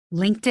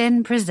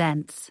LinkedIn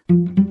presents.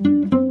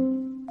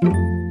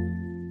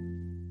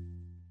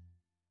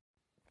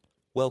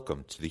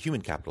 Welcome to the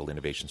Human Capital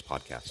Innovations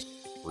Podcast.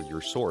 We're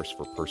your source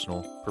for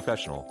personal,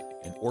 professional,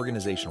 and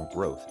organizational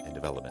growth and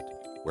development,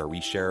 where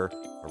we share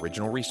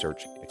original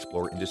research,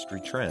 explore industry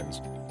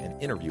trends,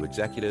 and interview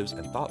executives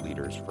and thought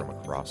leaders from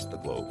across the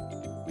globe.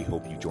 We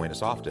hope you join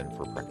us often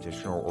for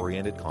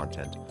practitioner-oriented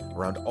content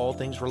around all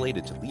things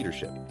related to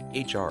leadership,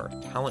 HR,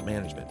 talent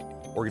management,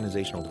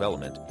 organizational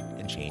development,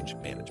 and change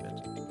management.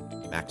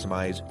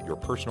 Maximize your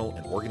personal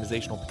and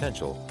organizational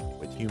potential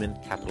with Human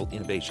Capital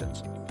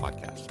Innovations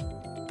Podcast.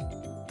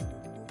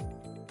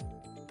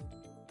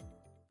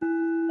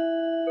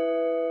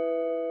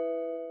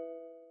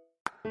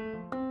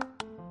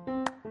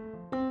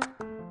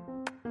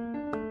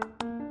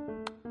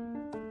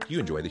 If you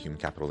enjoy the Human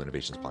Capital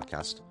Innovations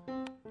Podcast,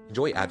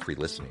 enjoy ad-free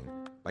listening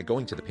by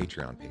going to the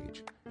Patreon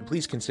page, and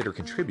please consider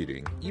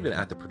contributing even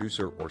at the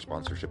producer or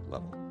sponsorship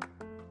level.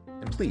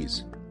 And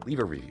please leave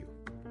a review.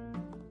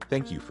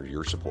 Thank you for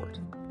your support.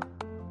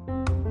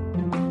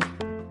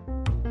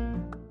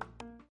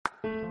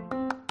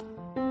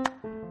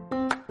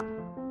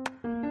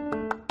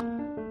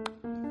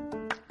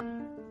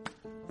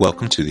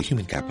 Welcome to the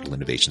Human Capital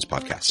Innovations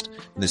Podcast.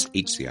 In this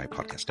HCI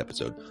podcast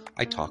episode,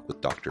 I talk with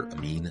Dr.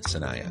 Amin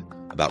Sanaia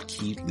about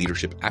key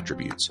leadership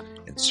attributes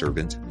and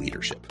servant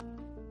leadership.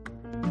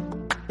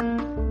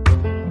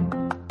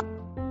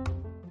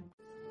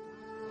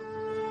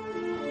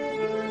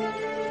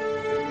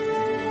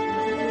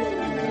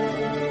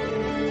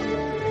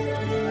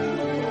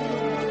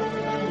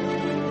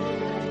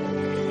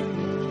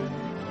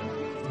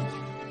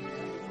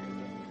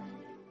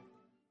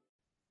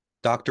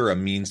 Dr.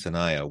 Amin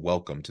Sanaia,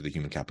 welcome to the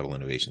Human Capital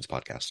Innovations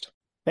Podcast.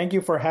 Thank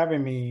you for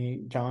having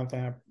me,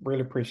 Jonathan. I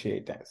really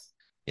appreciate this.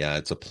 Yeah,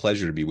 it's a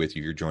pleasure to be with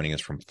you. You're joining us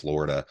from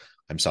Florida.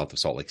 I'm south of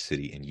Salt Lake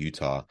City in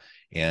Utah.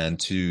 And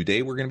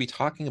today we're going to be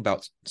talking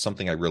about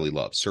something I really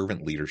love,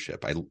 servant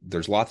leadership.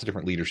 There's lots of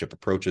different leadership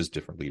approaches,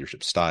 different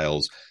leadership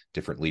styles,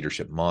 different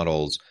leadership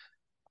models.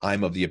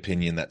 I'm of the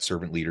opinion that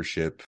servant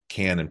leadership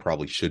can and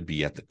probably should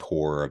be at the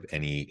core of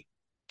any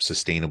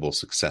sustainable,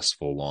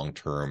 successful,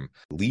 long-term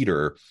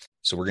leader.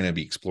 So we're going to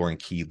be exploring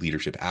key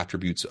leadership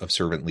attributes of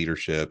servant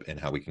leadership and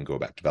how we can go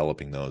about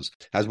developing those.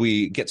 As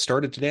we get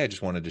started today, I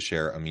just wanted to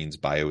share Amin's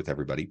bio with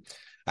everybody.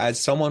 As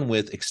someone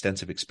with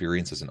extensive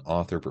experience as an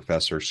author,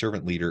 professor,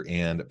 servant leader,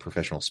 and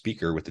professional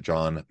speaker with the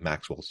John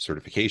Maxwell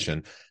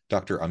certification,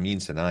 Dr. Amin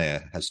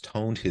Sanaia has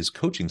toned his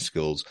coaching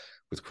skills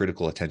with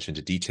critical attention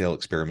to detail,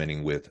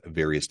 experimenting with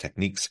various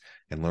techniques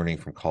and learning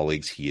from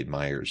colleagues he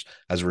admires.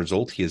 As a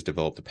result, he has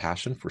developed a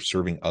passion for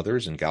serving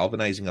others and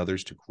galvanizing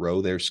others to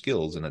grow their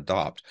skills and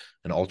adopt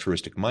an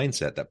altruistic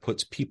mindset that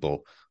puts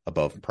people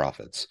above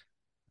profits.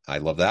 I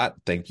love that.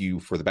 Thank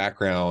you for the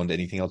background.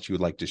 Anything else you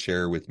would like to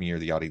share with me or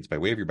the audience by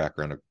way of your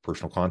background or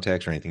personal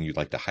context, or anything you'd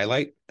like to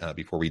highlight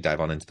before we dive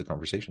on into the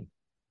conversation?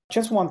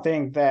 Just one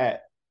thing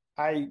that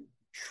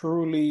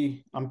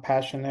I'm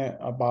passionate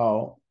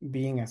about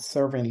being a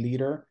servant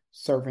leader,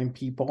 serving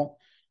people.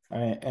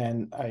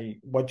 And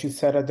what you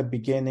said at the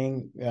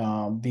beginning,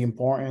 the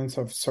importance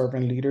of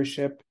servant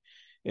leadership,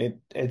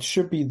 it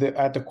should be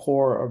at the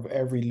core of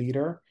every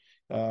leader.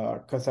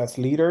 Because as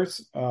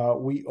leaders,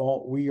 we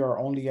are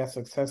only as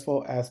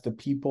successful as the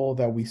people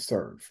that we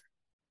serve.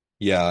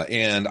 Yeah,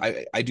 and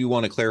I do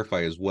want to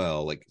clarify as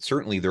well, like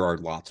certainly there are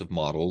lots of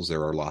models,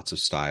 there are lots of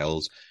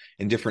styles,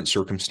 and different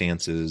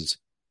circumstances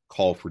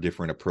call for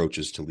different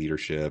approaches to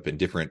leadership, and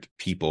different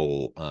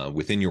people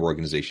within your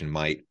organization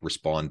might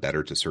respond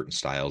better to certain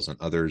styles than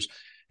others.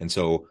 And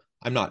so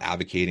I'm not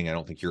advocating, I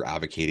don't think you're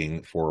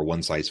advocating for a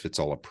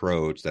one-size-fits-all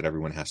approach that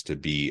everyone has to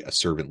be a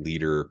servant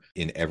leader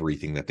in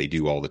everything that they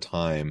do all the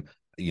time.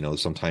 You know,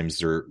 sometimes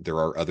there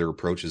are other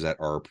approaches that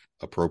are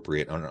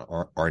appropriate and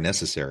are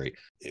necessary.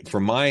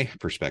 From my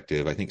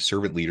perspective, I think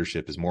servant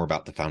leadership is more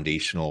about the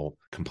foundational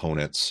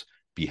components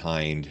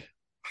behind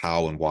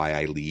how and why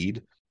I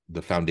lead,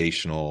 the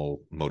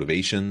foundational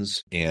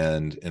motivations,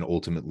 and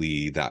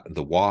ultimately that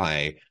the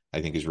why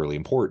I think is really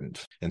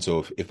important. And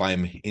so if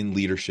I'm in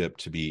leadership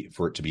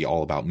for it to be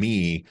all about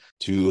me,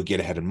 to get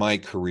ahead in my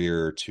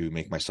career, to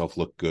make myself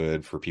look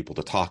good, for people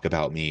to talk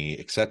about me,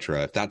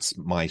 etc., if that's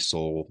my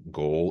sole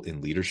goal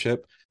in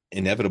leadership,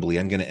 inevitably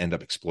I'm going to end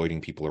up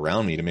exploiting people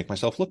around me to make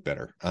myself look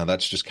better.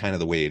 That's just kind of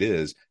the way it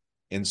is.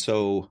 And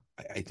so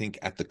I think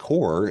at the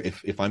core,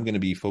 if I'm going to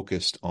be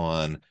focused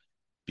on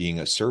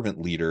being a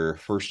servant leader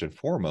first and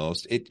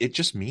foremost, it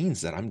just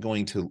means that I'm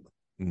going to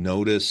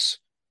notice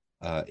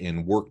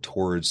and work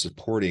towards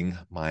supporting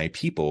my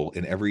people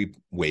in every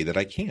way that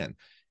I can.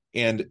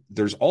 And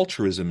there's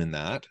altruism in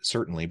that,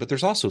 certainly, but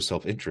there's also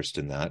self-interest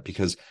in that,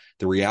 because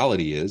the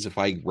reality is, if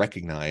I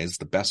recognize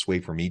the best way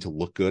for me to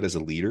look good as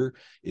a leader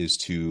is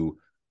to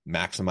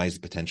maximize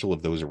the potential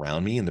of those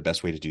around me, and the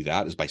best way to do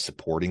that is by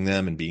supporting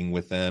them and being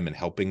with them and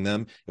helping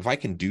them. If I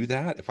can do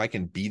that, if I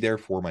can be there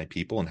for my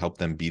people and help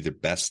them be the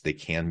best they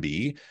can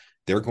be,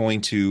 they're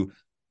going to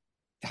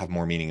have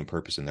more meaning and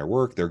purpose in their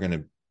work. They're going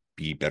to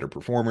be better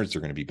performers.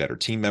 They're going to be better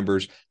team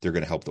members. They're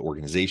going to help the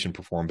organization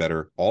perform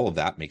better. All of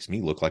that makes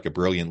me look like a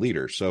brilliant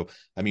leader. So,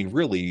 I mean,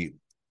 really,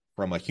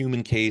 from a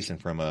human case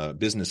and from a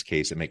business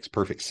case, it makes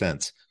perfect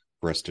sense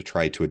for us to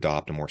try to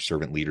adopt a more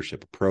servant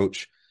leadership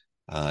approach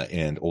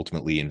and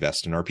ultimately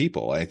invest in our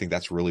people. I think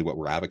that's really what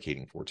we're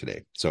advocating for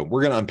today. So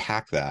we're going to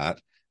unpack that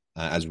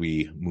as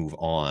we move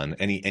on.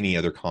 Any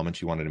other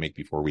comments you wanted to make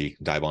before we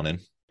dive on in?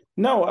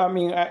 No, I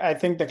mean, I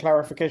think the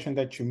clarification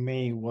that you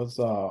made was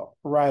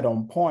right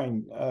on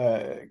point,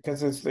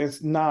 because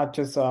it's not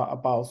just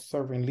about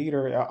serving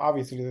leader.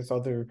 Obviously, there's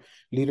other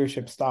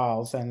leadership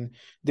styles, and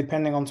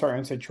depending on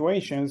certain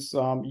situations,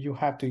 you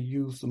have to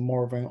use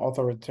more of an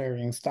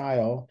authoritarian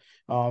style,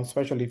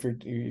 especially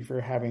if you're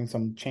having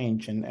some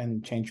change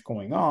and change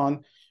going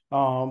on.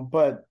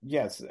 But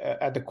yes,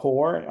 at the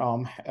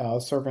core,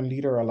 servant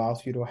leader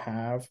allows you to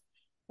have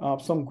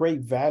some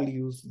great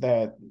values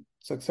that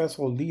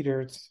successful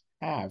leaders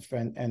have,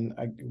 and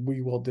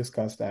we will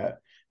discuss that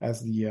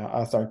as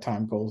our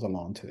time goes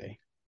along today.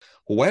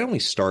 Well, why don't we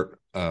start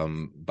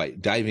by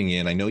diving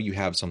in? I know you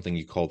have something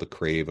you call the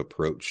CRAVE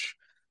approach,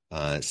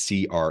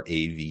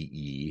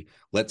 CRAVE.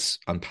 Let's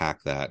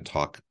unpack that and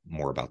talk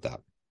more about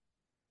that.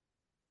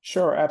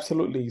 Sure,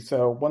 absolutely.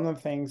 So one of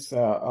the things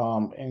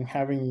in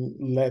having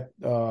led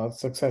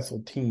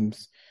successful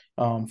teams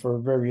for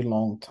a very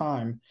long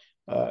time,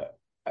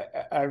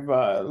 I've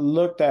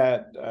looked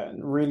at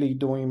really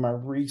doing my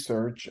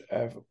research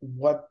of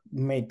what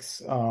makes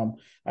a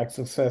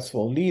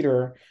successful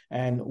leader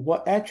and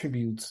what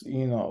attributes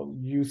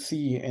you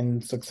see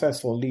in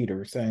successful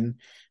leaders. And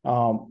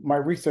my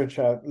research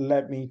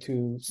led me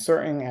to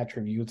certain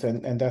attributes,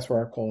 and that's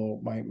what I call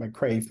my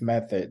CRAVE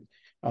method,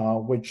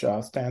 which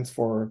stands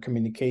for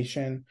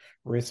communication,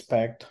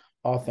 respect,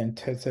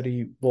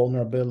 authenticity,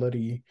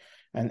 vulnerability,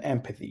 and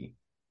empathy.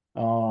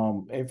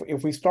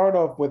 If we start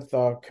off with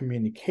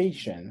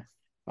communication,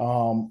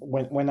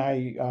 when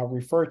I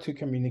refer to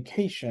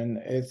communication,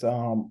 is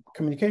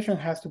communication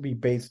has to be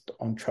based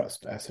on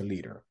trust as a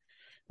leader.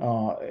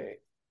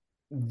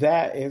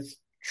 That is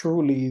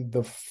truly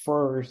the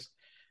first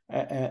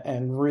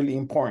and really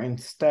important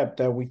step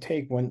that we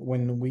take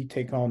when we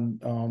take on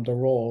the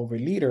role of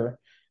a leader.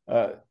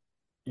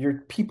 Your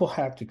people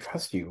have to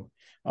trust you,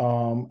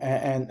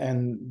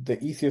 and the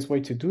easiest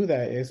way to do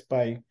that is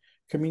by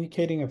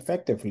communicating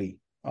effectively.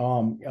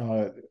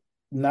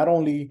 Not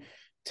only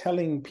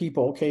telling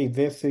people, okay,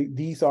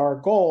 these are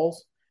our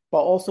goals,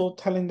 but also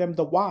telling them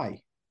the why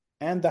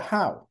and the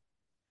how,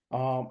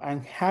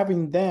 and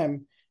having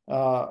them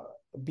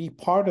be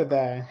part of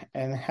that,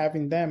 and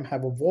having them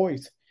have a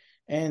voice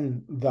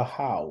in the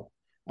how,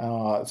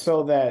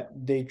 so that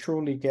they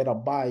truly get a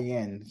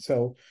buy-in.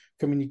 So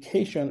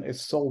communication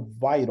is so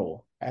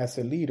vital as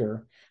a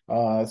leader.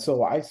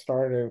 So I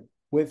started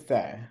with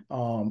that,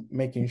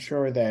 making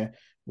sure that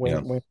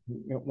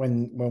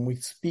when we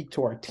speak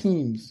to our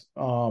teams,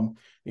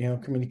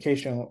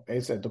 communication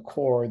is at the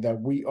core, that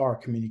we are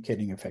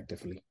communicating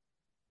effectively.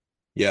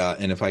 Yeah,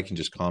 and if I can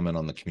just comment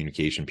on the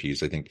communication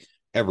piece, I think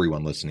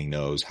everyone listening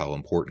knows how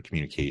important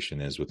communication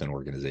is within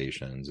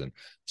organizations, and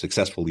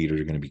successful leaders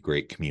are going to be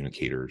great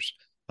communicators.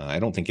 I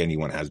don't think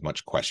anyone has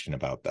much question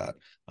about that.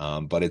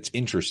 But it's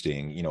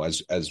interesting,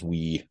 as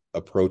we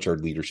approach our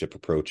leadership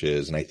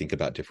approaches, and I think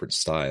about different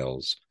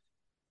styles,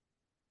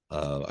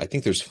 I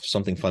think there's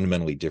something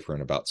fundamentally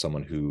different about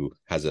someone who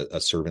has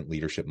a servant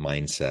leadership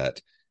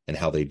mindset and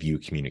how they view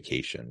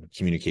communication.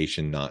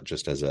 Communication not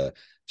just as a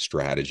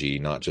strategy,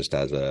 not just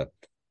as a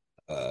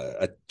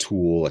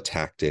tool, a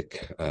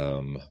tactic,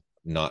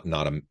 not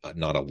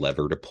a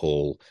lever to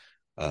pull,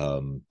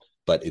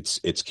 but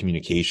it's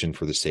communication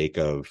for the sake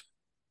of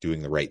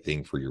doing the right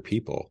thing for your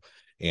people.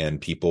 And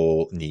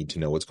people need to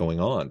know what's going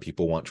on.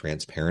 People want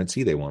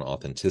transparency. They want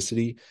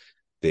authenticity.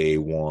 They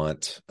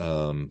want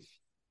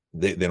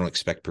they don't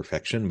expect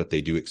perfection, but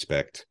they do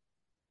expect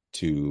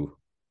to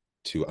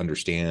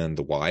understand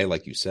the why,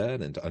 like you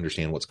said, and to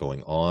understand what's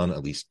going on,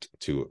 at least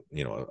to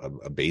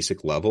a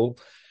basic level.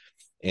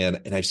 And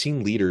I've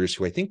seen leaders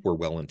who I think were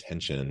well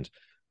intentioned,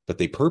 but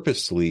they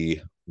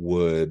purposely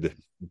would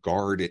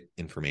guard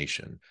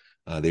information.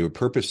 They would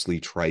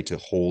purposely try to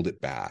hold it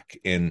back.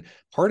 And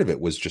part of it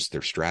was just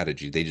their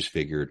strategy. They just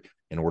figured,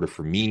 in order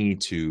for me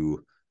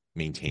to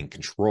maintain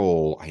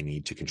control, I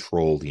need to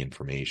control the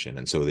information.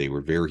 And so they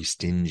were very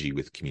stingy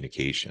with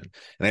communication.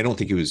 And I don't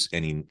think it was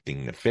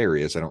anything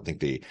nefarious. I don't think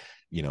they,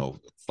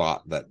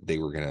 thought that they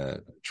were going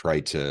to try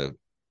to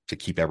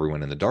keep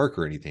everyone in the dark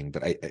or anything.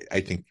 But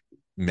I think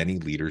many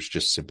leaders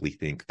just simply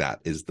think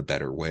that is the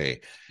better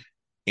way.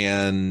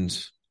 And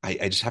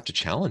I just have to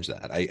challenge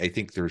that. I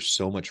think there's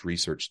so much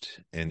research,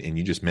 and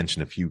you just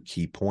mentioned a few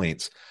key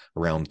points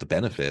around the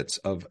benefits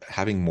of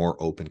having more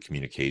open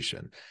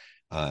communication.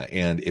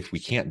 And if we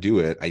can't do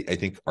it, I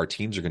think our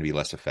teams are going to be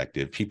less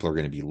effective. People are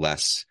going to be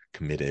less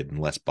committed and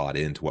less bought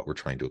into what we're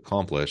trying to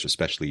accomplish,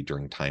 especially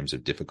during times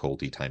of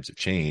difficulty, times of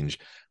change.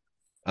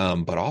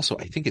 But also,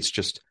 I think it's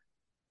just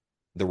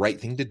the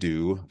right thing to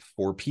do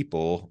for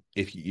people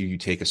if you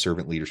take a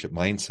servant leadership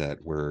mindset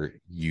where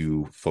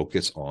you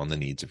focus on the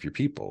needs of your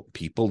people.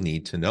 People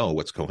need to know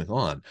what's going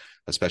on,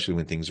 especially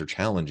when things are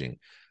challenging.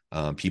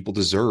 People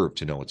deserve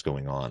to know what's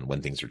going on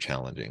when things are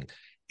challenging.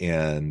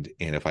 And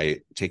if I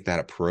take that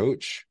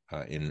approach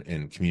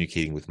in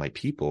communicating with my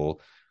people,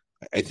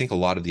 I think a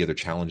lot of the other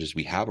challenges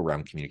we have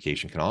around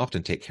communication can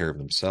often take care of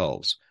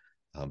themselves.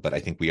 But I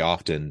think we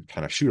often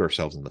kind of shoot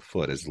ourselves in the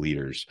foot as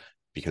leaders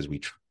because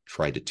we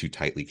try to too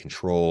tightly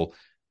control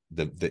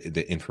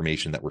the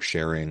information that we're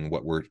sharing,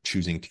 what we're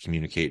choosing to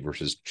communicate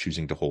versus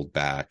choosing to hold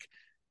back.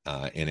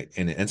 And it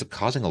ends up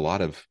causing a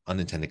lot of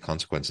unintended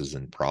consequences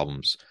and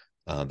problems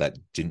that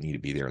didn't need to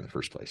be there in the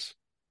first place.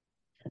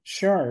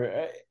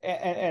 Sure.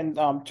 And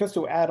just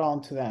to add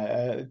on to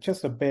that,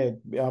 just a bit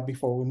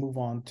before we move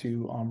on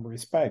to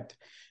respect,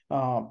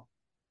 uh,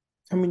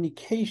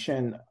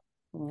 communication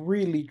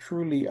really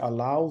truly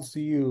allows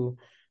you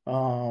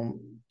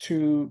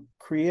to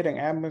create an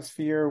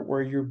atmosphere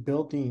where you're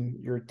building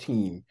your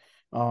team,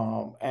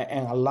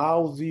 and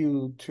allows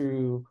you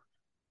to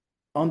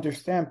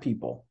understand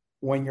people.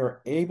 When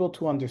you're able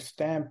to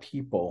understand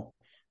people,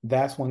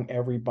 that's when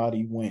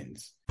everybody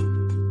wins.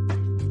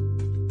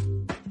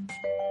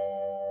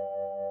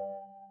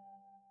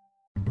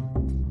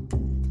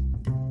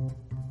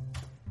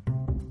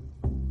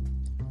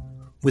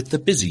 With the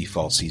busy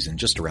fall season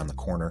just around the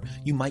corner,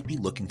 you might be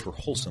looking for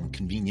wholesome,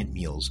 convenient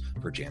meals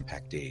for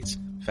jam-packed days.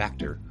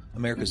 Factor,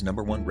 America's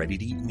 #1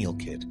 ready-to-eat meal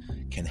kit,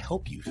 can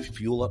help you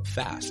fuel up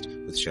fast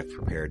with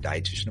chef-prepared,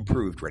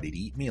 dietitian-approved,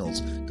 ready-to-eat meals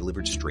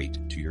delivered straight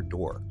to your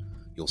door.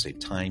 You'll save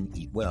time,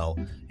 eat well,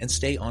 and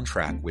stay on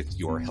track with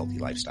your healthy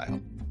lifestyle.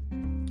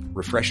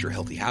 Refresh your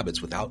healthy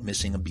habits without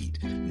missing a beat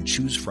and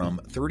choose from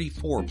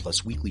 34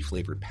 plus weekly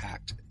flavored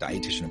packed,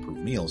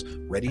 dietitian-approved meals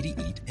ready to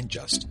eat in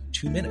just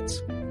 2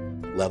 minutes.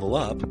 Level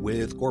up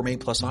with Gourmet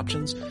Plus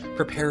options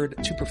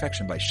prepared to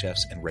perfection by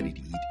chefs and ready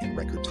to eat in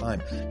record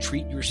time.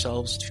 Treat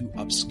yourselves to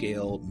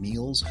upscale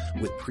meals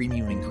with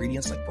premium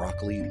ingredients like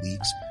broccoli,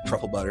 leeks,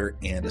 truffle butter,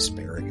 and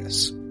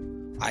asparagus.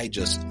 I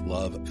just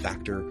love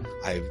Factor.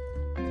 I've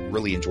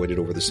really enjoyed it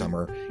over the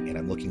summer, and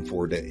I'm looking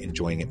forward to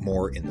enjoying it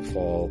more in the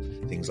fall.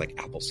 Things like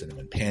apple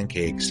cinnamon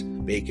pancakes,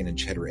 bacon and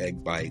cheddar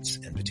egg bites,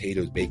 and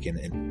potatoes, bacon,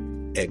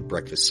 and egg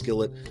breakfast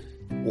skillet.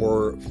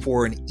 Or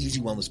for an easy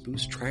wellness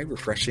boost, try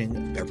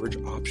refreshing beverage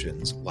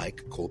options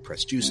like cold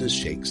pressed juices,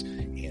 shakes,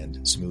 and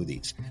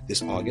smoothies.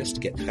 This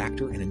August, get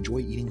Factor and enjoy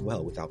eating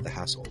well without the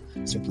hassle.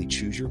 Simply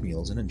choose your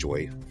meals and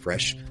enjoy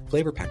fresh,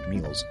 flavor-packed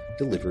meals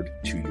delivered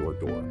to your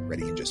door.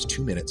 Ready in just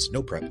 2 minutes,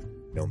 no prep,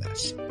 no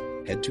mess.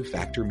 Head to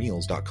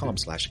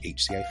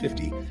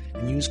factormeals.com/HCI50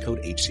 and use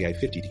code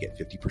HCI50 to get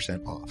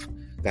 50% off.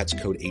 That's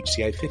code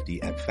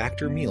HCI50 at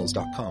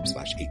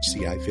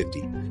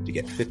factormeals.com/HCI50 to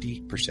get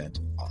 50%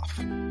 off.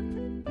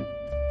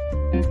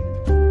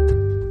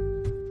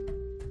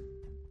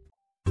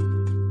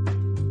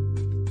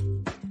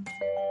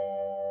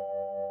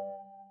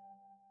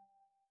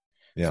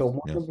 So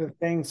one of the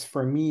things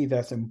for me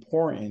that's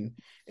important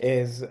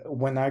is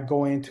when I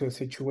go into a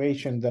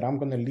situation that I'm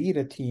going to lead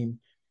a team,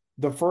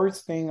 the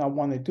first thing I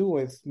want to do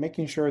is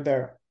making sure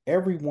that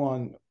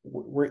everyone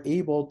we're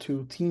able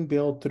to team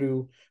build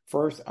through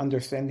first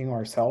understanding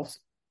ourselves.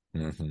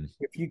 Mm-hmm.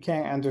 If you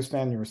can't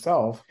understand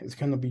yourself, it's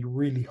going to be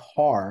really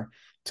hard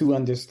to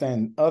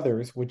understand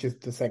others, which is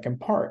the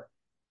second part.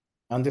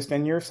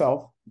 Understand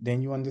yourself,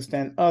 then you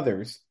understand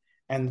others,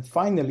 and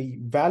finally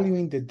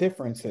valuing the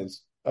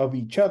differences of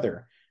each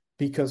other,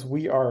 because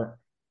we are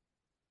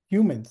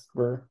humans.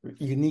 We're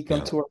unique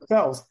unto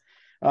ourselves.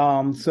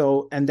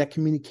 And that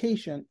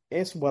communication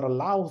is what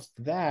allows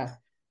that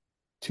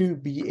to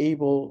be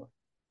able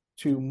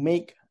to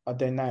make a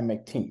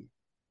dynamic team.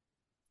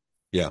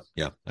 Yeah.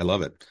 I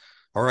love it.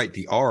 All right.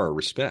 The R,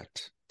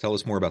 respect. Tell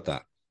us more about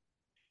that.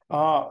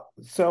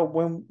 So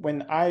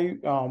when I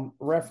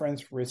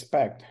reference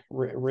respect,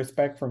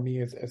 respect for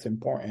me is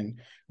important.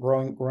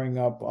 Growing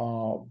up,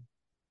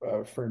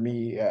 for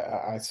me,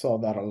 I saw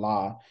that a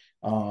lot,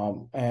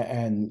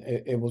 and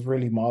it was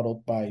really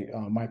modeled by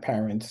my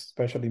parents,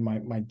 especially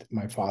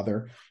my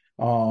father.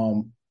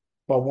 But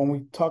when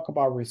we talk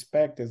about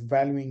respect, is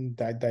valuing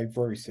that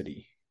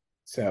diversity.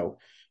 So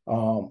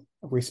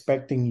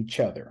respecting each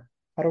other.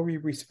 How do we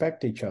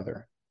respect each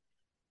other?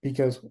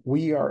 Because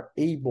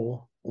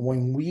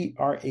when we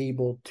are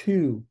able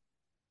to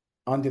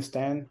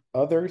understand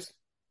others,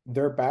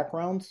 their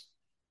backgrounds,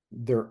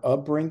 their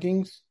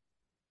upbringings,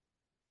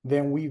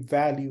 then we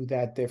value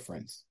that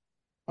difference.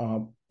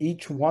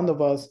 Each one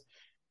of us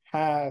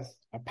has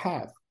a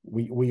path.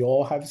 We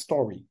all have a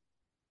story.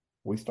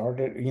 We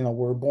started,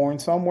 we're born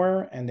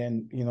somewhere, and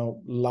then,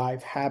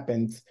 life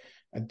happens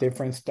at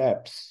different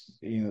steps,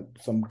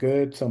 some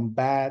good, some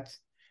bad.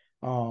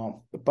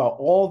 But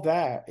all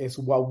that is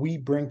what we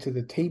bring to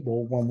the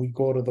table when we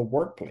go to the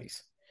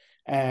workplace,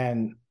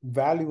 and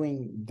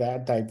valuing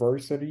that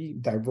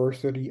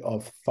diversity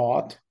of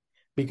thought,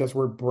 because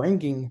we're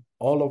bringing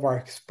all of our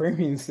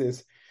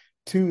experiences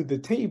to the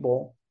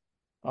table.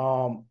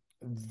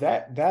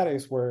 that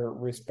is where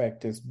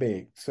respect is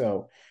big.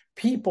 So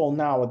people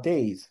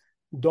nowadays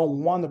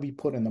don't want to be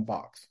put in a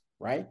box,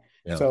 right?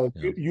 Yeah, So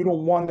yeah. you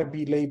don't want to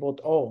be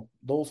labeled, oh,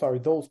 those are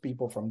those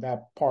people from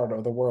that part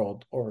of the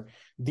world, or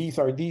these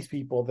are these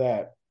people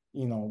that,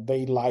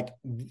 they like,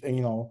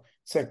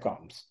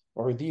 sitcoms,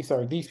 or these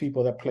are these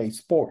people that play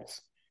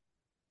sports.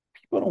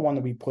 People don't want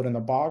to be put in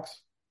a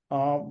box.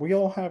 We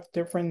all have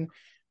different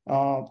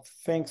uh,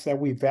 things that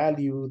we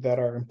value that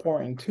are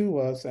important to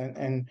us,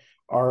 and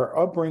our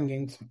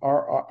upbringings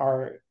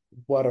are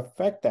what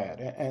affect that,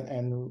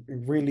 and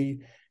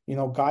really,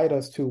 guide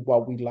us to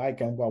what we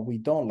like and what we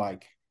don't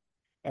like.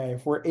 And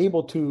if we're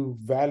able to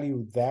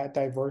value that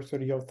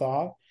diversity of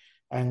thought,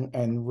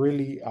 and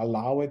really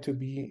allow it to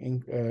be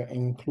in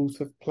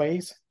inclusive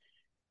place,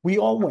 we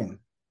all win,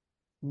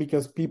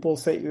 because people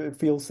say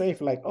feel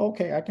safe, like,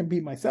 okay, I can be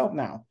myself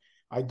now.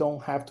 I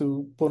don't have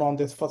to put on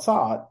this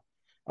facade.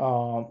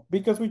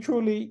 Because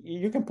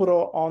you can put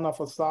on a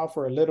facade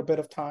for a little bit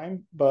of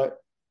time, but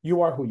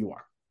you are who you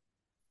are.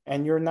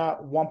 And you're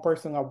not one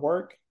person at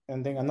work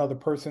and then another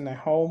person at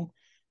home.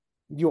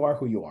 You are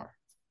who you are.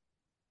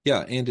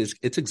 Yeah, and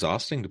it's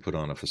exhausting to put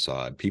on a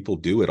facade. People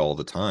do it all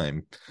the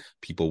time.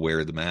 People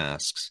wear the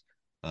masks.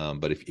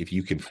 But if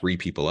you can free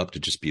people up to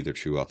just be their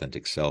true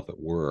authentic self at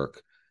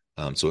work,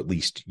 so at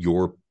least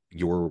your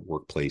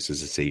workplace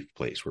is a safe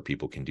place where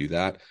people can do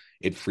that,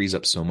 it frees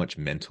up so much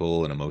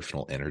mental and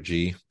emotional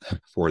energy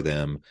for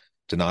them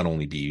to not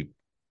only be,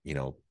 you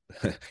know,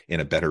 in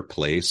a better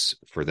place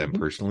for them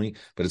personally,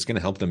 but it's going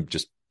to help them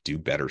just do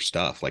better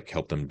stuff, like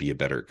help them be a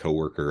better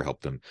coworker,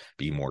 help them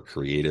be more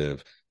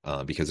creative,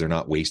 because they're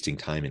not wasting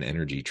time and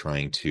energy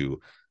trying to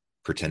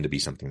pretend to be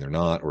something they're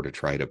not, or to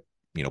try to,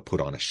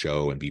 put on a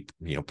show and be,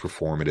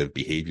 performative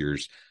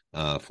behaviors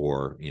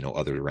for,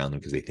 others around them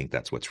because they think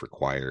that's what's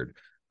required.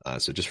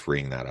 So just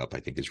freeing that up, I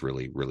think, is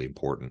really, really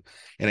important.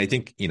 And I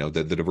think, the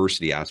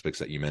diversity aspects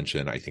that you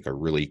mentioned, I think, are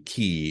really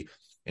key.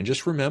 And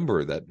just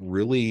remember that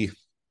really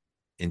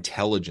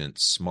intelligent,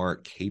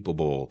 smart,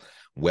 capable,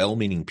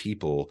 well-meaning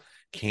people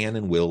can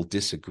and will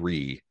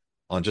disagree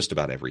on just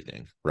about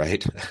everything,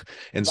 right?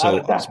 And so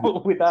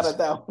Without a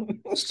doubt.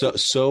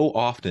 so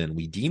often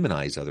we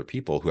demonize other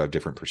people who have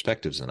different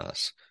perspectives than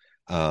us.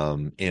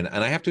 And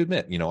I have to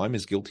admit, I'm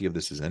as guilty of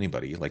this as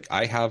anybody. Like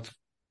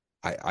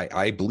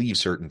I believe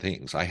certain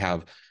things. I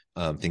have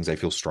things I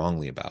feel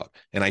strongly about,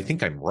 and I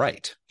think I'm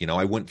right.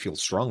 I wouldn't feel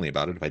strongly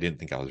about it if I didn't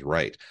think I was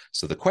right.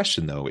 So the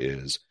question, though,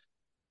 is,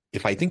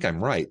 if I think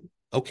I'm right,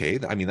 okay,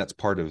 I mean, that's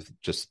part of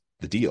just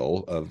the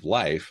deal of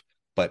life.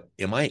 But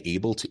am I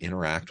able to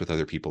interact with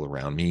other people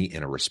around me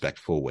in a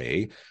respectful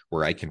way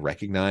where I can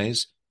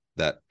recognize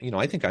that,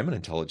 I think I'm an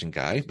intelligent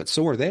guy, but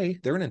so are they.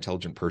 They're an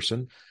intelligent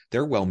person.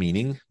 They're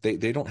well-meaning. They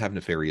don't have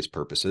nefarious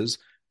purposes.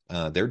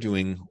 They're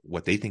doing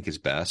what they think is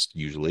best,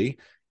 usually.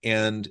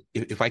 And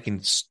if I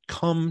can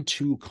come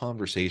to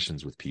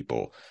conversations with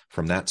people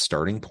from that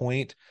starting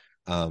point,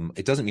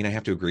 it doesn't mean I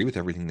have to agree with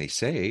everything they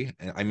say.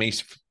 I may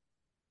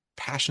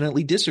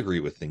passionately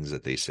disagree with things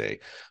that they say,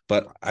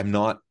 but I'm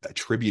not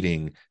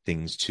attributing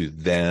things to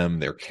them,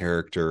 their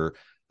character,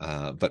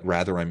 but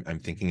rather I'm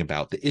thinking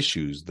about the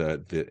issues,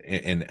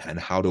 and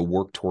how to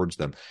work towards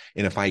them.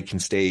 And if I can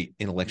stay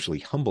intellectually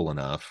humble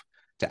enough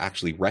to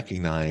actually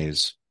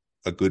recognize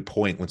a good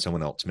point when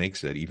someone else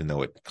makes it, even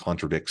though it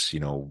contradicts,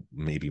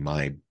 maybe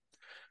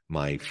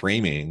my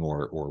framing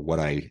or what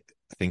I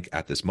think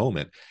at this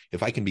moment,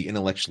 if I can be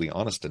intellectually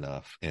honest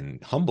enough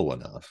and humble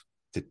enough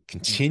to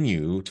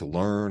continue to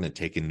learn and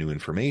take in new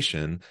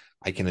information,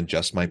 I can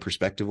adjust my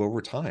perspective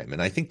over time. And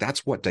I think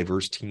that's what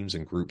diverse teams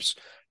and groups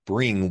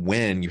bring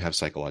when you have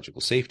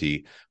psychological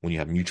safety, when you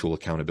have mutual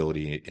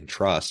accountability and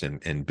trust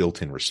and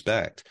built-in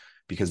respect,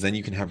 because then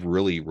you can have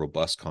really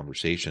robust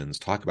conversations,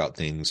 talk about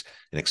things,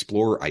 and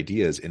explore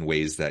ideas in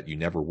ways that you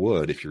never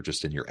would if you're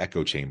just in your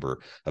echo chamber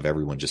of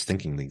everyone just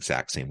thinking the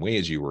exact same way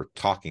as you, or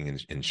talking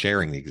and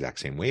sharing the exact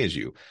same way as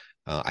you.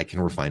 I can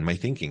refine my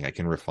thinking. I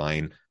can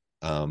refine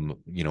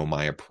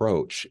my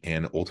approach,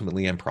 and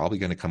ultimately I'm probably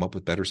going to come up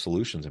with better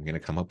solutions. I'm going to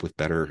come up with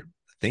better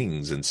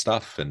things and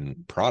stuff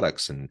and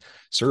products and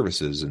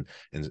services, and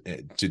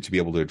to be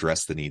able to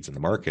address the needs in the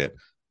market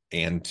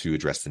and to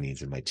address the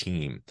needs in my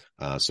team.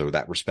 So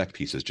that respect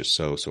piece is just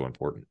so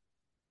important.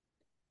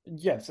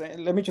 Yes,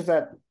 and let me just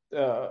add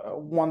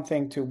one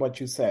thing to what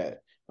you said.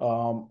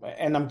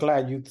 And I'm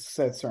glad you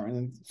said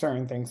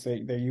certain things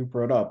that you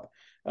brought up.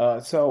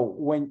 So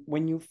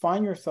when you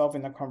find yourself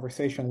in a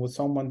conversation with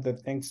someone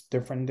that thinks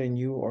different than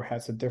you or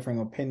has a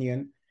different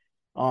opinion,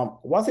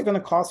 what's it going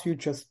to cost you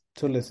just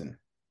to listen?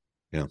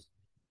 Yeah.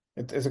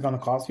 Is it going to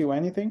cost you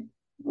anything?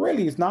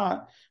 Really, it's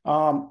not.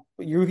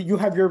 You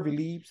have your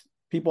beliefs.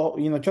 People,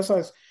 just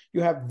as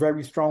you have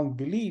very strong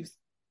beliefs,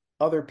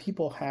 other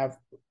people have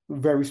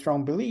very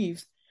strong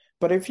beliefs.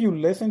 But if you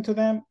listen to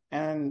them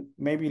and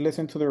maybe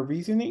listen to their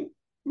reasoning,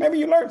 maybe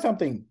you learn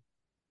something.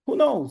 Who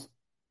knows?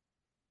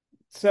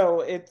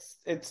 So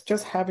it's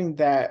just having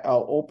that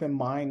open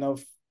mind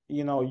of,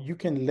 you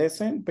can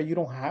listen, but you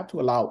don't have to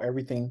allow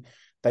everything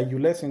that you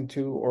listen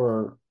to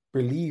or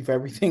believe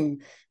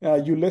everything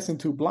you listen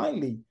to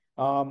blindly.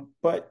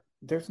 But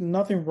there's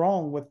nothing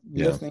wrong with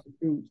Yeah. listening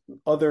to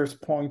others'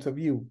 points of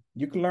view.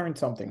 You can learn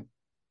something.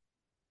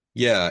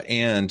 Yeah.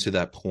 And to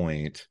that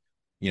point,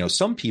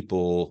 some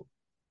people,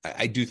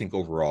 I do think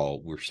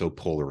overall we're so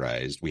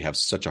polarized. We have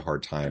such a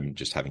hard time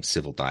just having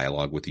civil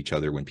dialogue with each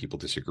other when people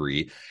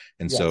disagree.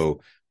 And Yes.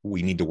 so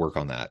we need to work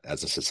on that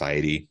as a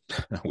society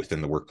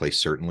within the workplace,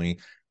 certainly.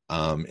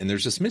 And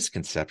there's this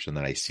misconception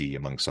that I see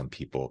among some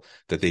people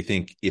that they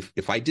think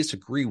if I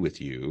disagree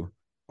with you,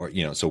 or,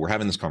 so we're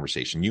having this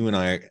conversation, you and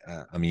I,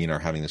 Amin, are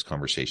having this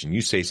conversation.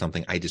 You say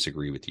something, I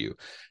disagree with you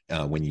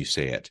when you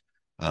say it.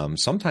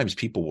 Sometimes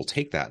people will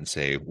take that and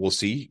say, well,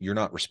 see, you're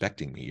not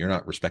respecting me. You're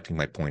not respecting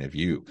my point of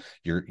view.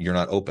 You're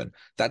not open.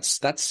 That's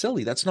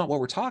silly. That's not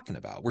what we're talking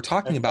about. We're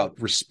talking about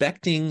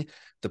respecting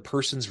the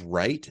person's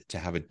right to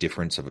have a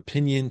difference of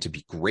opinion, to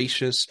be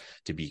gracious,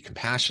 to be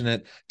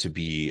compassionate, to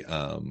be,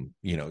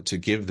 to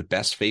give the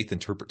best faith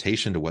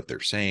interpretation to what they're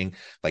saying.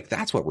 Like,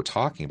 that's what we're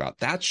talking about.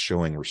 That's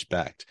showing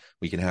respect.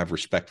 We can have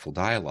respectful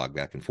dialogue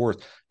back and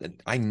forth.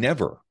 I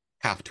never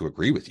have to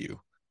agree with you.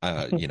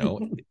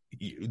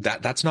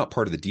 That's not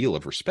part of the deal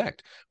of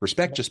respect.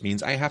 Respect just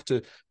means I have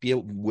to be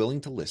willing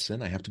to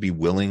listen. I have to be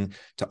willing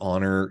to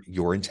honor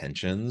your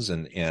intentions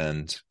and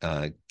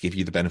give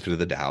you the benefit of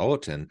the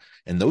doubt and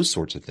those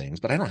sorts of things.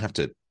 But I don't have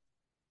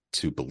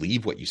to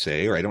believe what you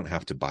say, or I don't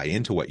have to buy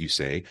into what you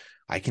say.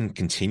 I can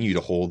continue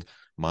to hold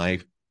my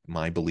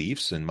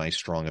beliefs and my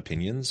strong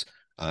opinions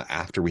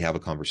after we have a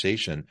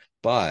conversation.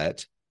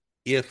 But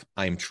if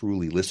I'm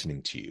truly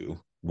listening to you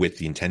with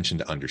the intention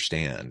to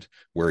understand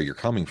where you're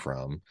coming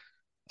from,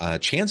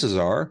 chances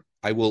are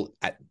I will,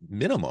 at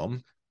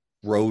minimum,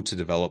 grow to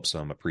develop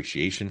some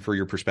appreciation for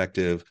your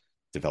perspective,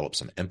 develop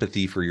some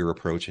empathy for your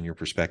approach and your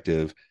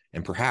perspective,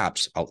 and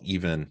perhaps I'll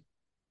even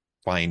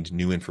find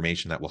new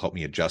information that will help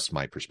me adjust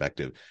my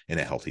perspective in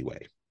a healthy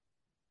way.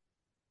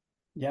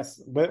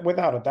 Yes, but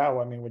without a doubt,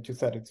 I mean, what you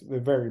said, it's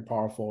very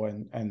powerful,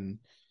 and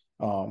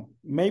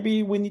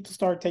maybe we need to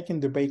start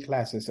taking debate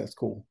classes at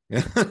school.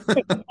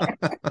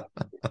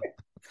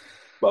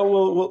 But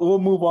we'll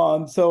move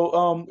on.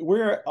 So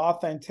we're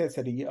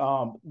authenticity.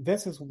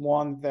 This is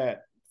one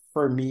that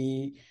for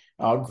me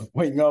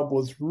growing up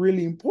was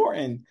really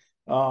important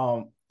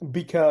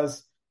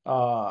because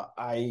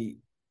I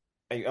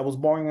was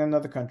born in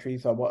another country,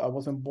 so I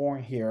wasn't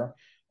born here,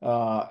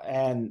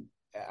 and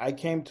I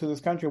came to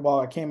this country. While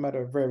I came at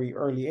a very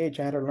early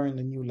age, I had to learn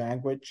a new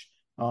language.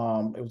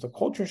 It was a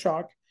culture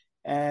shock,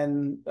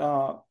 and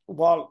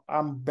while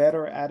I'm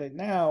better at it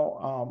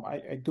now,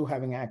 I do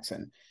have an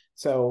accent.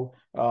 So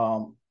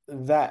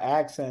that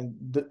accent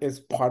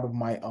is part of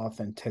my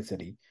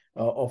authenticity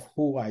of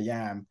who I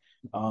am.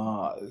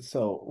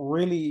 So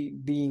really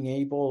being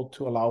able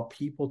to allow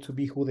people to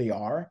be who they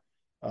are,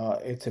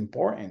 it's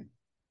important.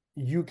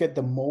 You get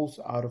the most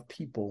out of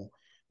people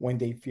when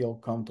they feel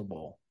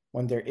comfortable,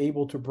 when they're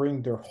able to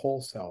bring their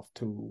whole self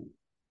to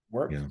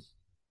work.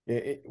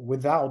 Yeah.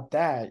 Without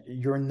that,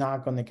 you're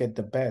not going to get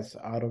the best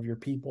out of your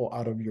people,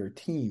 out of your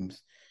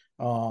teams.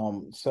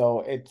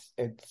 So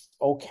it's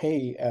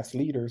okay as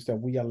leaders that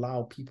we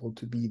allow people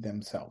to be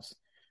themselves.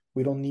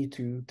 We don't need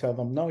to tell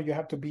them, no, you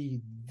have to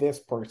be this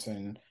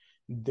person,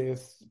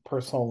 this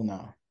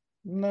persona.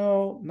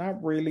 No,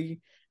 not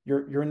really.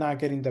 You're not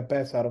getting the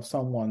best out of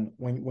someone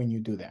when you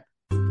do that.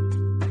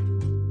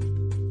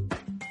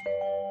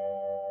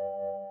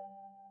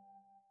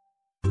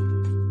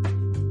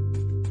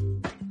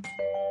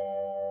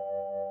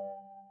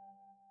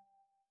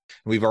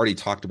 We've already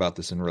talked about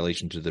this in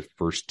relation to the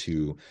first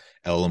two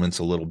elements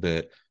a little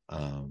bit.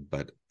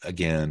 But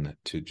again,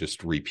 to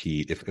just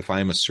repeat, if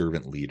I'm a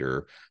servant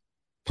leader,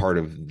 part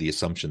of the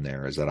assumption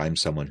there is that I'm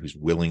someone who's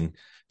willing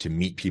to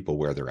meet people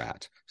where they're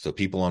at. So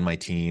people on my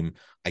team,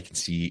 I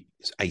see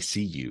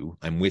you,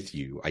 I'm with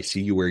you, I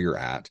see you where you're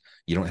at.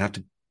 You don't have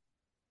to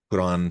put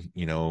on,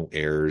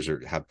 airs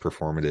or have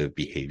performative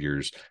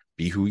behaviors.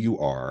 Be who you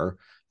are.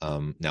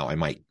 Now, I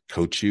might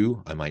coach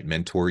you, I might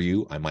mentor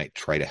you, I might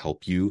try to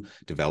help you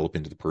develop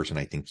into the person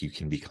I think you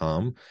can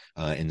become.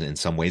 And in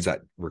some ways,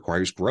 that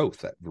requires growth,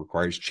 that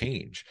requires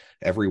change.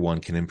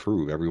 Everyone can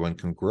improve, everyone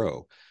can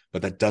grow.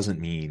 But that doesn't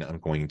mean I'm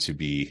going to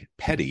be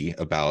petty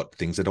about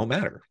things that don't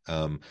matter.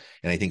 And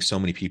I think so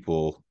many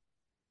people,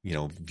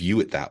 view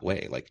it that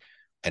way. Like,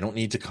 I don't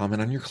need to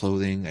comment on your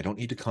clothing. I don't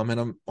need to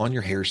comment on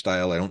your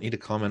hairstyle. I don't need to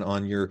comment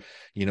on your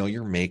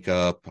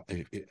makeup.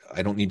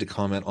 I don't need to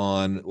comment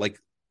on like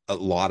a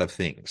lot of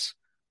things.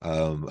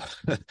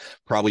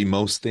 Probably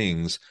most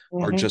things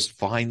are just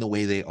fine the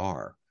way they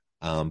are.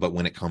 But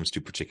when it comes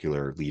to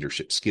particular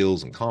leadership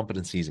skills and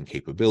competencies and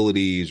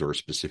capabilities, or a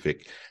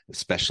specific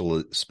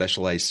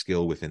specialized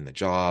skill within the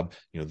job,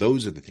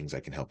 those are the things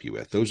I can help you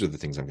with. Those are the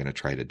things I'm going to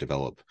try to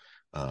develop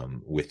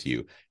with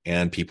you.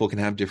 And people can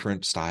have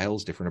different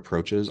styles, different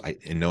approaches.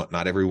 And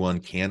not everyone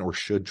can or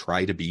should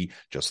try to be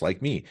just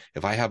like me.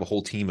 If I have a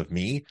whole team of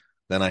me,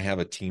 then I have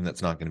a team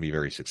that's not going to be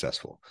very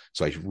successful.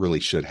 So I really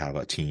should have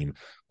a team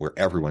where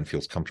everyone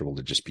feels comfortable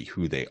to just be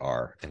who they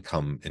are and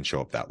come and show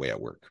up that way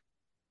at work.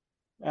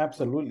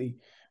 Absolutely.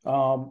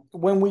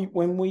 When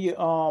we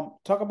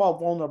talk about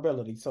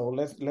vulnerability, so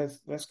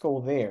let's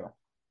go there.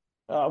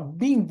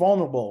 Being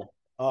vulnerable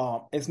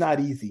is not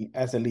easy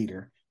as a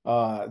leader.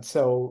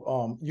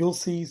 So you'll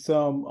see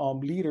some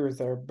leaders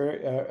that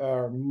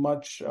are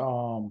much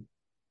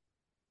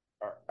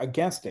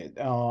against it.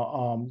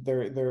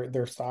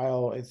 Their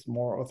style is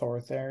more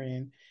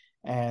authoritarian,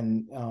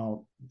 and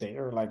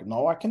they're like,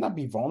 "No, I cannot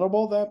be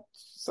vulnerable.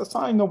 That's a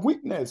sign of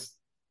weakness."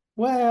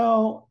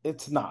 Well,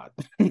 it's not.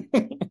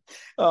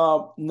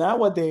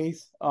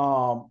 Nowadays,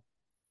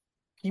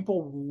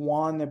 people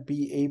want to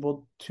be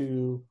able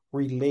to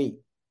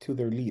relate to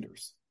their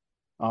leaders.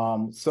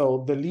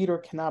 So the leader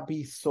cannot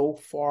be so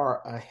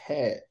far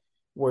ahead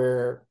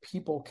where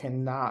people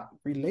cannot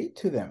relate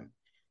to them.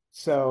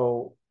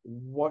 So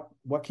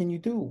what can you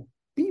do?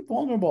 Be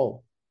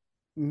vulnerable.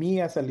 Me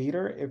as a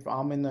leader, if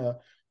I'm in a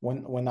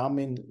when I'm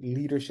in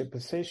leadership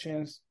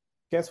positions,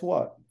 guess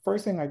what?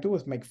 First thing I do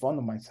is make fun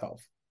of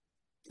myself.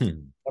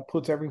 That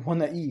puts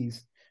everyone at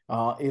ease.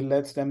 It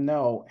lets them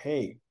know,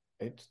 hey,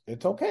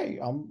 it's okay.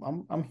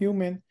 I'm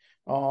human.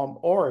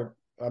 Or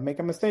I make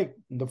a mistake.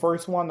 The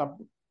first one, I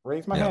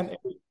raise my hand.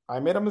 Hey, I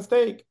made a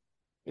mistake.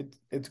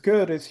 It's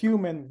good. It's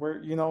human.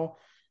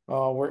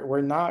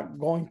 We're not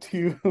going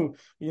to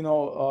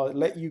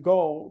let you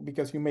go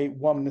because you made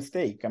one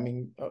mistake. I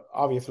mean,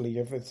 obviously,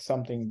 if it's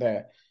something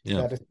that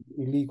is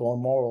illegal,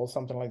 immoral,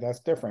 something like that's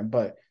different.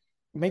 But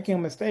making a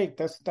mistake,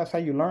 that's how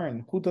you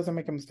learn. Who doesn't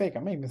make a mistake? I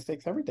make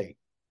mistakes every day.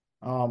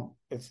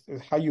 It's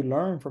how you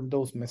learn from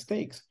those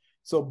mistakes.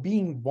 So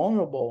being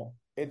vulnerable,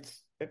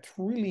 it's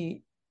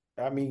really,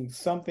 I mean,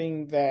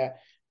 something that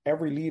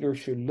every leader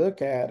should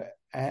look at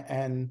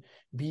and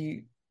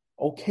be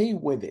okay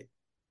with it.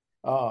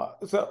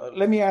 So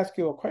let me ask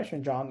you a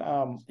question,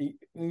 John.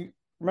 You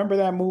remember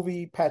that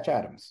movie Patch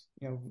Adams?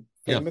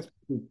 Famous.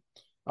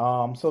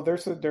 So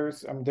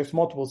there's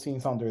multiple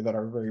scenes on there that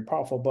are very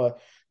powerful, but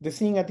the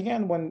scene at the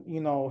end when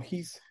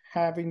he's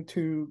having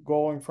to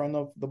go in front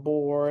of the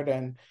board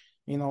and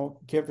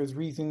give his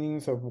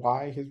reasonings of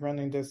why he's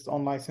running this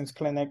unlicensed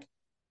clinic,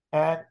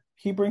 and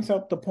he brings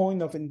up the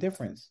point of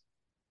indifference.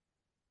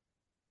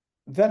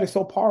 That is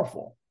so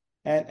powerful,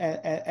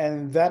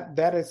 and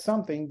that is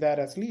something that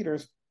as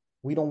leaders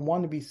we don't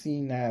want to be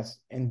seen as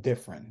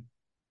indifferent.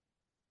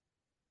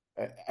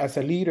 As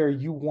a leader,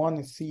 you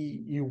want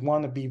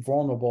to be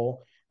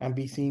vulnerable and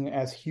be seen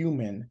as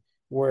human,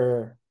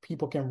 where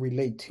people can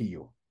relate to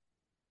you.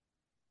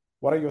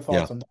 What are your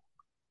thoughts on that?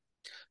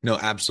 No,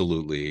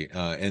 absolutely.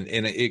 And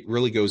it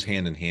really goes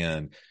hand in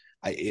hand.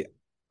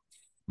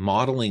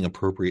 Modeling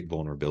appropriate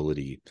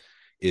vulnerability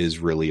is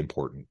really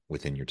important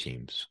within your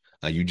teams.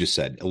 You just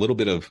said a little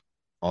bit of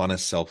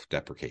honest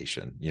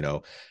self-deprecation,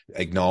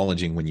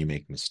 acknowledging when you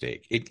make a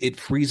mistake. It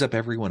frees up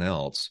everyone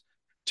else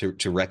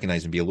to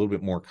recognize and be a little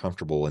bit more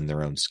comfortable in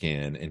their own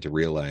skin and to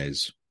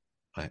realize,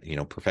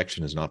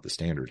 perfection is not the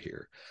standard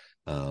here.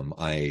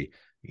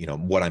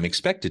 What I'm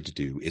expected to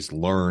do is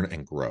learn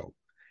and grow.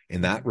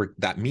 And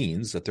that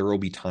means that there will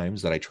be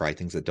times that I try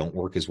things that don't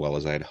work as well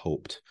as I had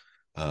hoped.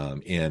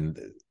 And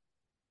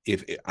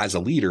if as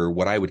a leader,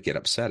 what I would get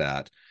upset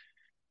at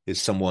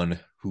is someone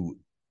who,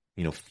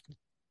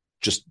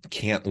 just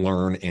can't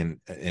learn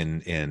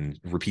and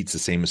repeats the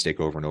same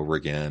mistake over and over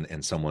again,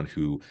 and someone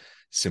who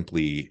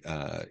simply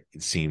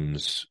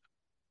seems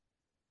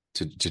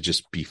to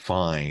just be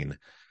fine,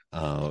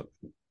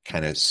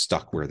 kind of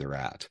stuck where they're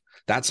at.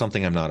 That's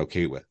something I'm not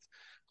okay with.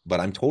 But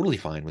I'm totally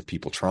fine with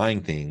people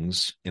trying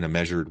things in a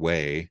measured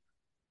way,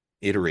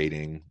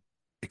 iterating,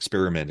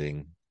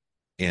 experimenting,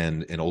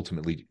 and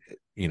ultimately,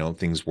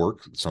 things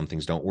work. Some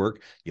things don't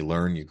work. You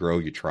learn, you grow,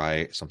 you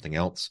try something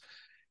else,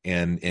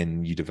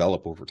 and you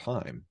develop over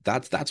time.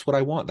 That's what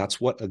I want.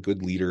 That's what a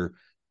good leader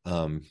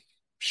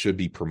should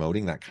be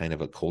promoting, that kind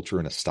of a culture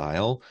and a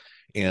style.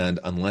 And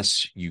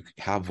unless you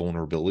have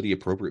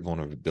appropriate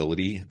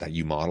vulnerability that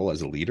you model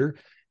as a leader,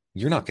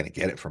 you're not going to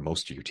get it from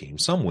most of your team.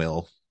 Some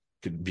will,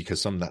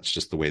 because some that's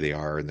just the way they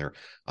are and they're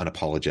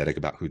unapologetic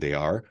about who they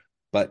are.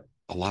 But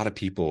a lot of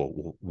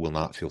people will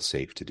not feel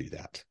safe to do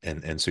that.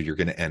 And so you're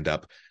going to end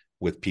up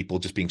with people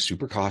just being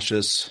super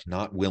cautious,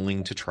 not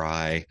willing to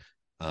try,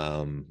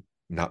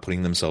 not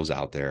putting themselves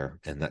out there.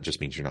 And that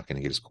just means you're not going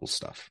to get as cool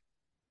stuff.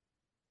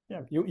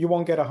 Yeah, you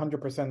won't get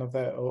 100%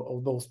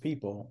 of those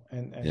people.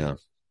 And yeah.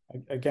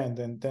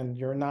 Again, then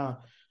you're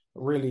not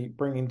really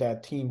bringing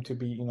that team to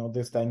be,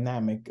 this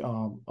dynamic,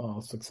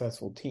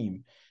 successful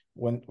team.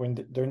 When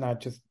they're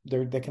not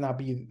they cannot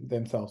be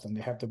themselves, and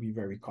they have to be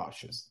very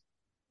cautious.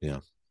 Yeah.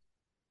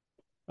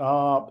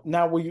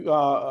 Now we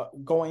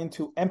go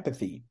into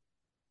empathy.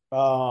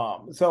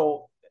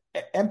 So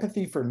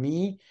empathy for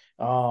me,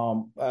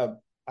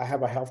 I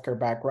have a healthcare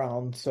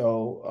background,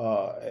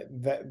 so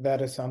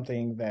that is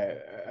something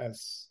that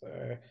as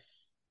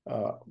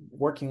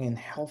working in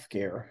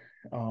healthcare,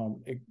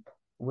 it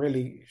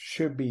really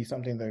should be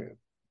something that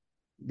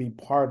be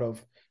part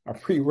of a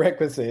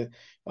prerequisite.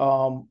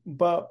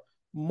 But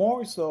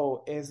more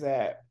so is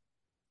that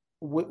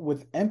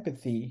with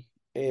empathy,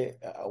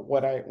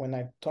 when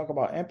I talk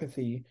about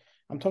empathy,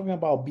 I'm talking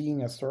about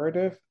being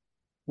assertive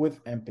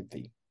with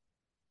empathy.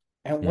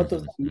 And what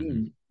does that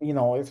mean?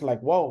 It's like,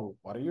 whoa,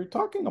 what are you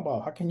talking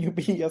about? How can you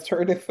be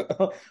assertive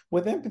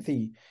with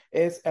empathy?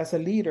 It's as a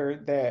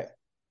leader that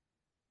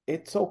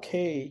it's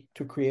okay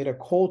to create a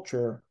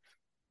culture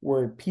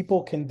where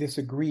people can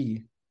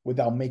disagree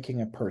without making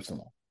it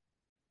personal.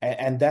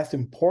 And that's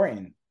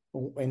important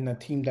in a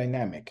team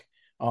dynamic.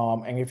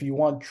 And if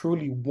you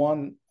truly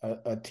want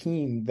a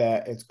team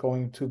that is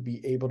going to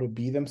be able to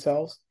be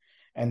themselves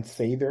and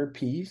say their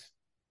piece,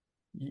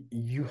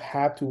 you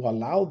have to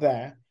allow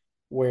that,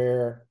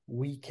 where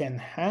we can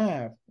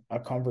have a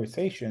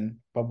conversation,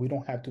 but we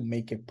don't have to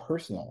make it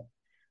personal.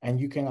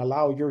 And you can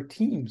allow your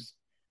teams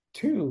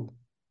to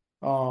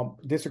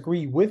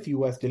disagree with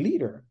you as the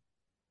leader,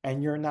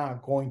 and you're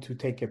not going to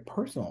take it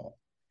personal.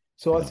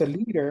 So as a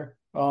leader,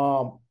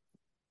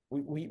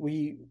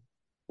 we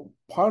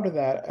part of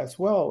that as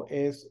well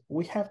is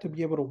we have to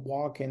be able to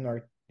walk in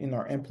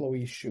our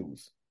employees'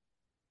 shoes.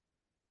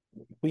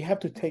 We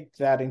have to take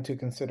that into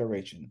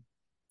consideration.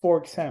 For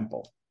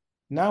example,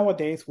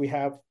 nowadays we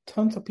have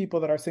tons of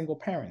people that are single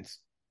parents.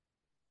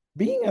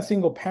 Being a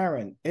single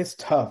parent is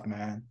tough,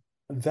 man.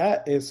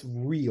 That is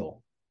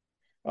real.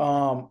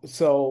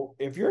 So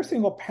if you're a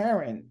single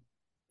parent,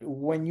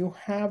 when you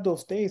have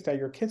those days that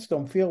your kids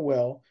don't feel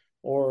well,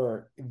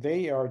 or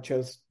they are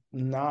just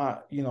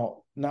not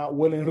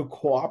willing to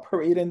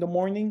cooperate in the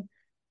morning,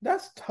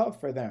 that's tough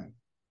for them.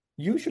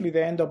 Usually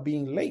they end up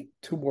being late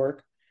to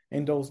work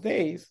in those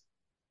days.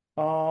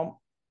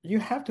 You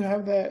have to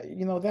have that,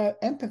 that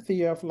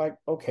empathy of like,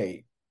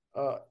 okay,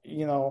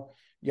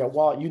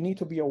 while you need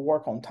to be at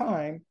work on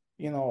time,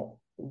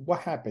 what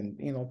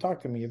happened?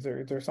 Talk to me. Is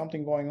there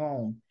something going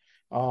on?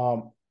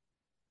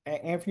 And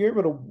if you're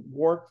able to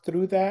work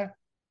through that,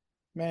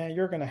 man,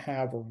 you're going to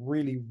have a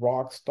really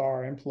rock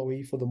star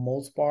employee for the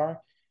most part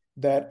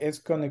that is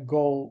going to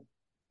go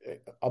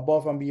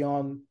above and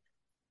beyond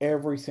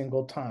every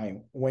single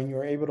time when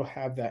you're able to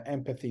have that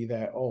empathy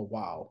that, oh,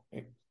 wow,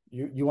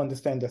 you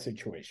understand the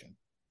situation.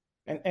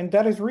 And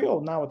that is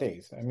real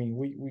nowadays. I mean,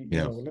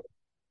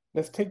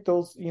 let's take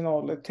those,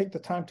 let's take the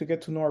time to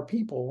get to know our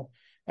people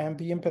and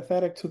be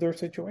empathetic to their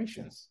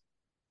situations.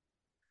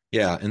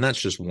 Yeah. And that's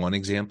just one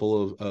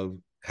example of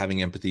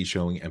having empathy,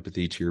 showing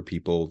empathy to your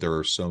people. There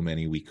are so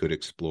many we could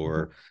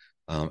explore.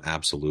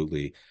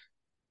 Absolutely.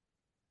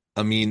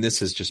 Amin,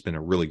 this has just been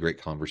a really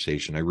great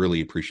conversation. I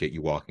really appreciate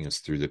you walking us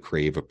through the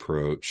CRAVE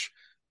approach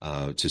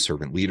to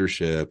servant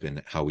leadership,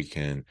 and how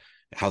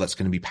that's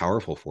going to be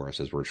powerful for us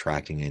as we're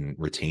attracting and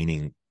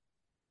retaining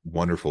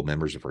wonderful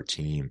members of our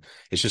team.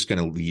 It's just going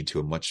to lead to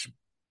a much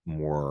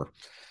more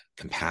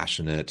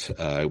compassionate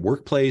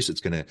workplace.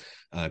 It's going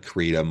to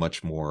create a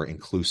much more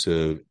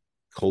inclusive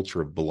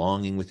culture of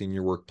belonging within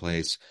your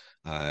workplace.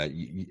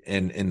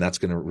 And that's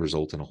going to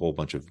result in a whole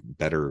bunch of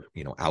better,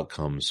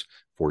 outcomes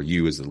for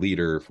you as the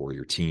leader, for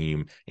your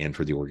team, and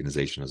for the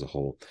organization as a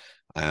whole.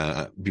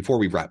 Before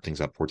we wrap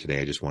things up for today,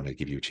 I just want to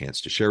give you a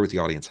chance to share with the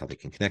audience how they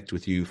can connect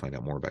with you, find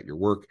out more about your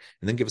work,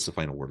 and then give us a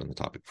final word on the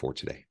topic for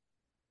today.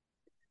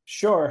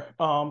 Sure.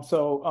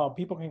 So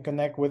people can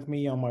connect with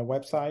me on my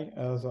website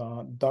as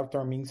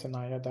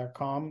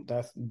draminsanaya.com.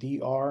 That's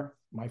Dr.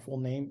 my full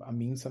name,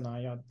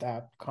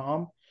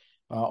 aminsanaya.com.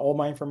 All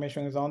my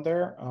information is on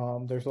there.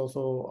 There's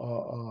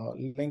also a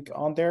link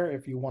on there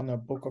if you want to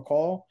book a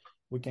call.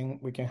 We can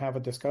have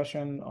a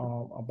discussion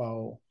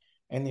about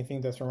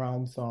anything that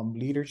surrounds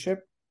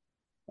leadership.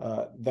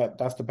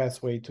 That's the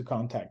best way to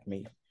contact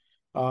me.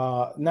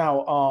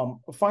 Now,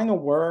 final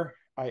word.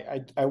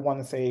 I want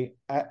to say,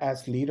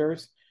 as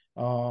leaders,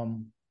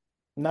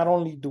 not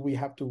only do we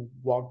have to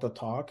walk the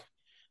talk,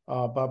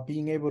 but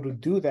being able to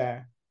do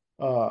that.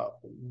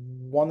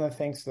 One of the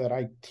things that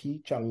I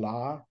teach a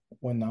lot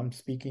when I'm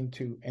speaking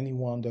to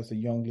anyone that's a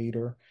young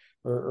leader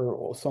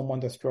or someone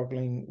that's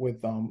struggling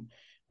with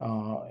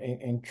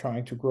in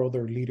trying to grow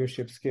their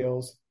leadership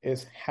skills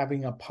is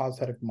having a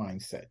positive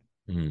mindset.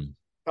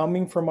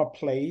 Coming from a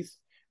place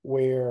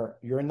where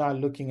you're not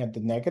looking at the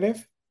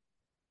negative,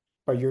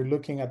 but you're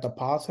looking at the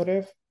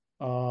positive,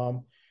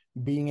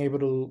 being able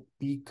to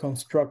be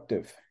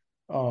constructive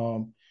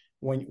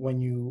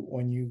when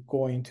you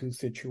go into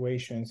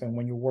situations and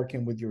when you're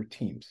working with your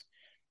teams.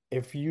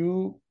 If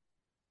you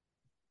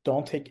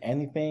don't take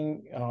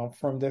anything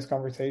from this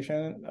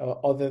conversation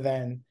other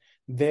than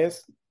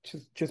this,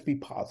 just be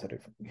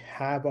positive.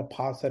 Have a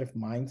positive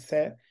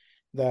mindset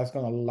that's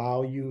going to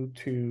allow you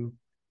to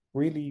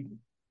really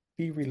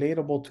be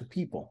relatable to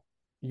people.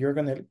 You're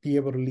going to be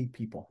able to lead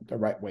people the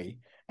right way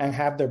and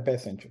have their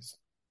best interests.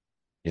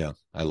 Yeah,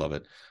 I love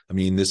it. I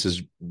mean, this has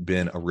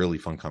been a really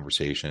fun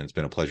conversation. It's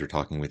been a pleasure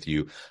talking with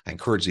you. I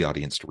encourage the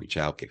audience to reach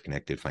out, get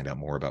connected, find out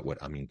more about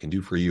what Amin can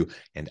do for you.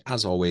 And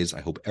as always,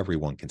 I hope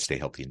everyone can stay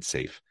healthy and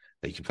safe,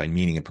 that you can find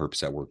meaning and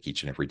purpose at work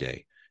each and every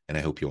day. And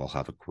I hope you all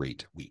have a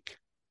great week.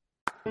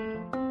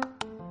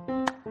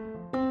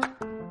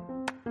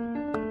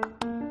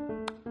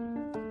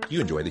 You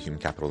enjoy the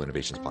Human Capital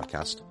Innovations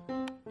podcast?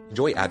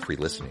 Enjoy ad-free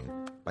listening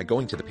by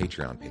going to the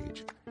Patreon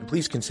page, and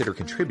please consider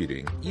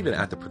contributing even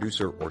at the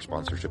producer or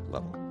sponsorship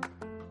level.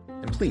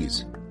 And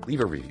please leave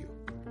a review.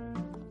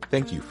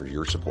 Thank you for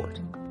your support.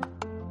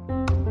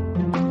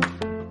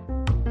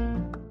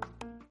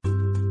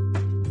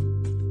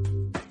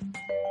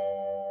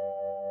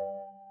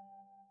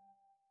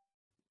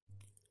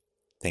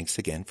 Thanks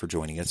again for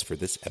joining us for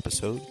this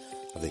episode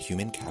of the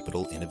Human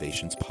Capital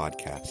Innovations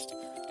Podcast.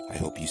 I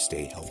hope you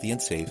stay healthy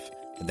and safe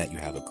and that you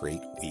have a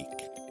great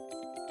week.